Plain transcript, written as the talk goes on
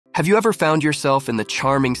Have you ever found yourself in the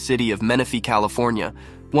charming city of Menifee, California,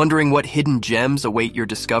 wondering what hidden gems await your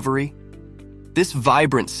discovery? This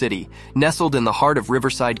vibrant city, nestled in the heart of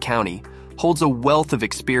Riverside County, holds a wealth of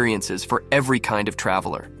experiences for every kind of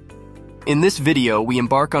traveler. In this video, we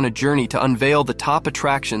embark on a journey to unveil the top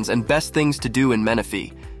attractions and best things to do in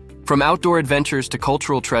Menifee. From outdoor adventures to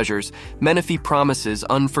cultural treasures, Menifee promises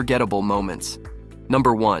unforgettable moments.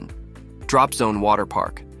 Number 1. Drop Zone Water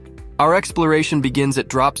Park. Our exploration begins at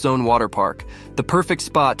Drop Zone Water Park, the perfect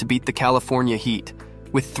spot to beat the California heat.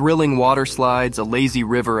 With thrilling water slides, a lazy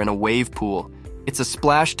river, and a wave pool, it's a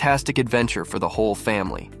splash-tastic adventure for the whole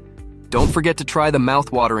family. Don't forget to try the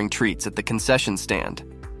mouth-watering treats at the concession stand.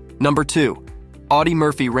 Number 2. Audie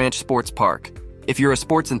Murphy Ranch Sports Park. If you're a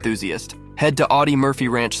sports enthusiast, head to Audie Murphy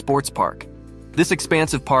Ranch Sports Park. This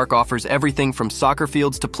expansive park offers everything from soccer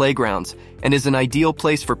fields to playgrounds and is an ideal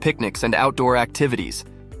place for picnics and outdoor activities.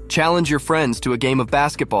 Challenge your friends to a game of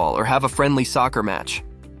basketball or have a friendly soccer match.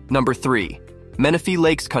 Number 3. Menifee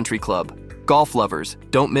Lakes Country Club. Golf lovers,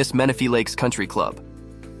 don't miss Menifee Lakes Country Club.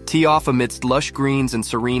 Tee off amidst lush greens and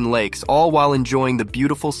serene lakes, all while enjoying the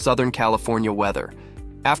beautiful Southern California weather.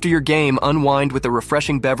 After your game, unwind with a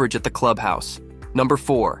refreshing beverage at the clubhouse. Number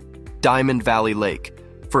 4. Diamond Valley Lake.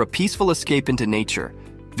 For a peaceful escape into nature,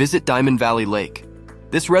 visit Diamond Valley Lake.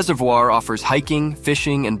 This reservoir offers hiking,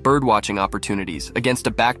 fishing, and birdwatching opportunities against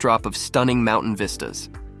a backdrop of stunning mountain vistas.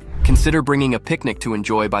 Consider bringing a picnic to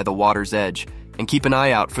enjoy by the water's edge, and keep an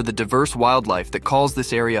eye out for the diverse wildlife that calls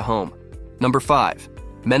this area home. Number 5.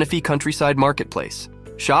 Menifee Countryside Marketplace.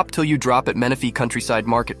 Shop till you drop at Menifee Countryside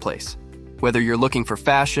Marketplace. Whether you're looking for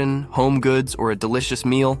fashion, home goods, or a delicious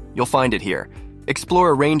meal, you'll find it here. Explore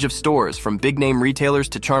a range of stores from big-name retailers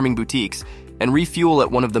to charming boutiques, and refuel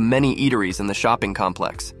at one of the many eateries in the shopping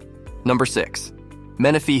complex. Number 6.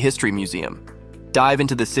 Menifee History Museum. Dive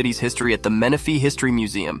into the city's history at the Menifee History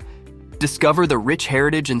Museum. Discover the rich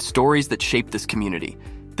heritage and stories that shape this community.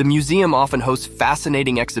 The museum often hosts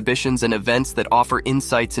fascinating exhibitions and events that offer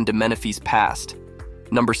insights into Menifee's past.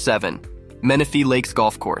 Number 7. Menifee Lakes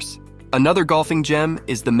Golf Course. Another golfing gem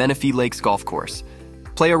is the Menifee Lakes Golf Course.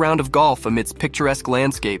 Play a round of golf amidst picturesque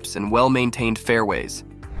landscapes and well-maintained fairways.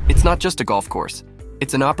 It's not just a golf course.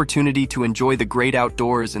 It's an opportunity to enjoy the great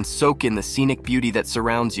outdoors and soak in the scenic beauty that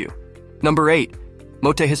surrounds you. Number 8.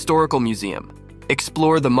 Motte Historical Museum.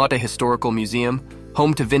 Explore the Motte Historical Museum,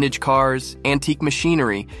 home to vintage cars, antique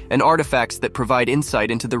machinery, and artifacts that provide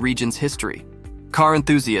insight into the region's history. Car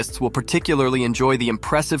enthusiasts will particularly enjoy the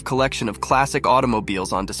impressive collection of classic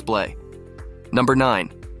automobiles on display. Number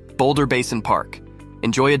 9. Boulder Basin Park.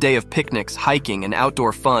 Enjoy a day of picnics, hiking, and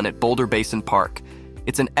outdoor fun at Boulder Basin Park.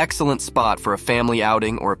 It's an excellent spot for a family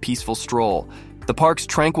outing or a peaceful stroll. The park's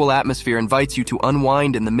tranquil atmosphere invites you to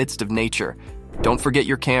unwind in the midst of nature. Don't forget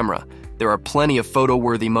your camera. There are plenty of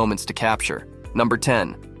photo-worthy moments to capture. Number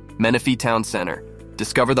 10. Menifee Town Center.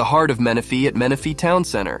 Discover the heart of Menifee at Menifee Town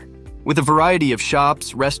Center. With a variety of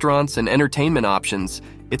shops, restaurants, and entertainment options,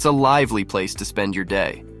 it's a lively place to spend your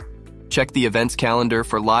day. Check the events calendar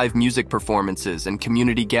for live music performances and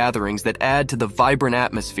community gatherings that add to the vibrant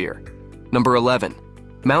atmosphere. Number 11.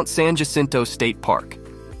 Mount San Jacinto State Park.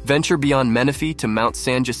 Venture beyond Menifee to Mount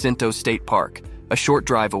San Jacinto State Park, a short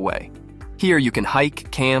drive away. Here you can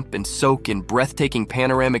hike, camp, and soak in breathtaking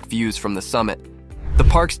panoramic views from the summit. The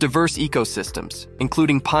park's diverse ecosystems,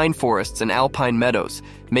 including pine forests and alpine meadows,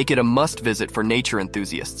 make it a must-visit for nature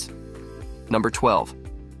enthusiasts. Number 12.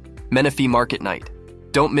 Menifee Market Night.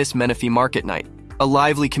 Don't miss Menifee Market Night, a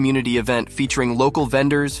lively community event featuring local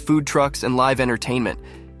vendors, food trucks, and live entertainment.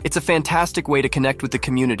 It's a fantastic way to connect with the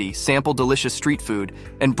community, sample delicious street food,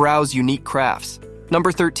 and browse unique crafts.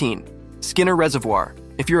 Number 13. Skinner Reservoir.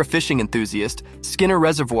 If you're a fishing enthusiast, Skinner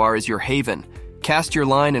Reservoir is your haven. Cast your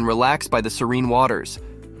line and relax by the serene waters.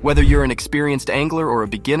 Whether you're an experienced angler or a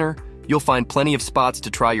beginner, you'll find plenty of spots to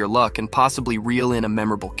try your luck and possibly reel in a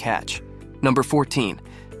memorable catch. Number 14.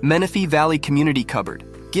 Menifee Valley Community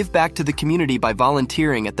Cupboard. Give back to the community by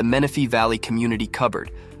volunteering at the Menifee Valley Community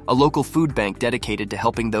Cupboard, a local food bank dedicated to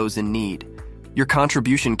helping those in need. Your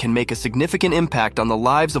contribution can make a significant impact on the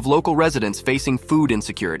lives of local residents facing food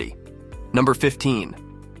insecurity. Number 15.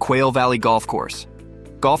 Quail Valley Golf Course.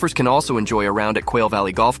 Golfers can also enjoy a round at Quail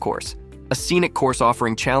Valley Golf Course, a scenic course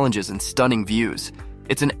offering challenges and stunning views.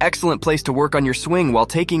 It's an excellent place to work on your swing while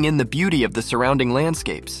taking in the beauty of the surrounding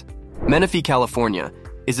landscapes. Menifee, California,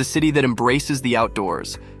 is a city that embraces the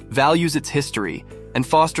outdoors, values its history, and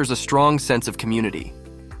fosters a strong sense of community.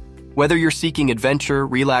 Whether you're seeking adventure,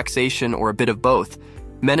 relaxation, or a bit of both,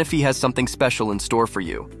 Menifee has something special in store for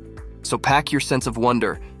you. So pack your sense of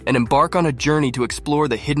wonder and embark on a journey to explore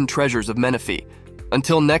the hidden treasures of Menifee.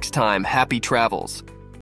 Until next time, happy travels.